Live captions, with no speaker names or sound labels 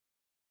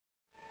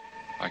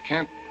I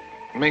can't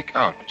make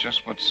out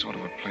just what sort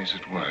of a place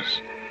it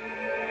was.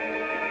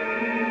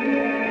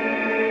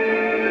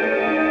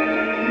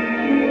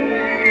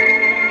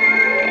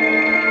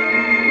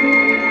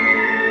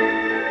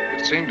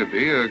 It seemed to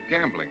be a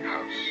gambling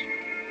house.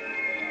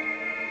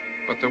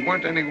 But there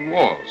weren't any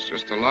walls,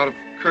 just a lot of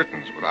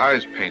curtains with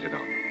eyes painted on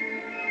them.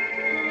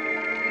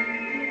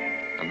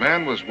 A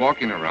man was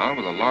walking around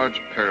with a large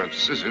pair of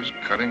scissors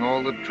cutting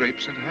all the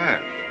drapes in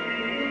half.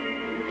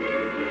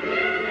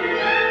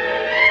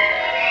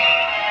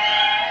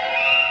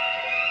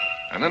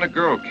 And then a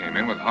girl came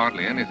in with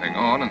hardly anything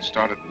on and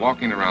started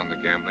walking around the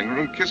gambling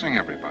room, kissing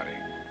everybody.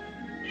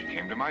 She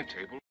came to my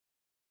table.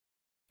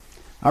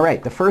 All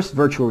right, the first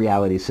virtual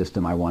reality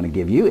system I want to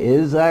give you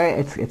is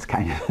it's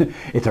kind of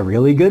it's a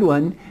really good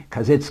one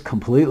because it's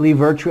completely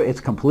virtual, it's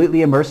completely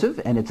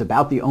immersive, and it's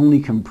about the only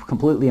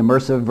completely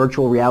immersive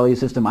virtual reality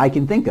system I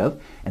can think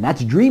of, and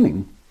that's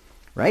dreaming.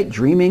 Right?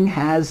 Dreaming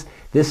has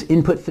this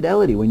input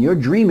fidelity. When you're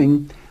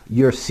dreaming,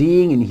 you're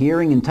seeing and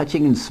hearing and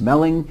touching and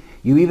smelling.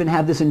 You even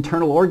have this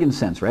internal organ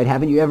sense, right?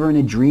 Haven't you ever in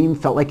a dream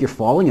felt like you're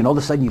falling and all of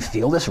a sudden you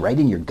feel this right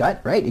in your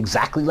gut, right?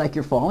 Exactly like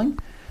you're falling.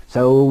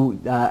 So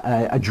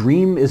a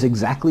dream is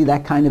exactly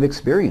that kind of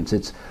experience.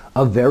 It's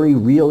a very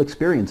real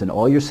experience and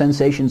all your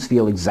sensations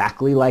feel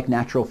exactly like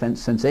natural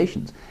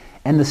sensations.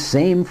 And the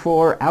same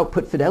for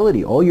output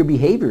fidelity. All your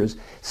behaviors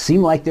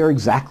seem like they're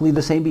exactly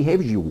the same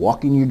behaviors. You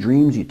walk in your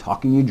dreams, you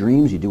talk in your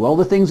dreams, you do all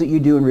the things that you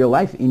do in real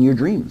life in your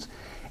dreams.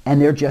 And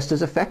they're just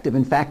as effective.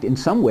 In fact, in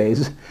some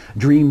ways,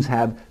 dreams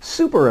have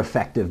super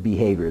effective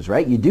behaviors,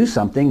 right? You do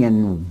something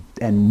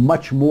and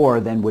much more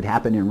than would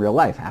happen in real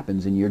life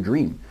happens in your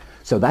dream.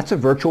 So that's a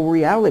virtual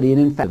reality. And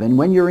in fact, and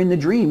when you're in the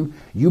dream,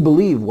 you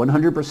believe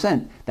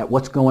 100% that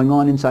what's going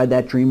on inside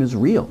that dream is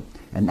real.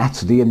 And that's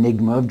the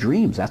enigma of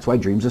dreams. That's why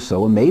dreams are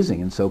so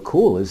amazing and so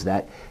cool, is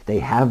that they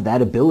have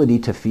that ability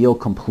to feel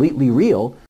completely real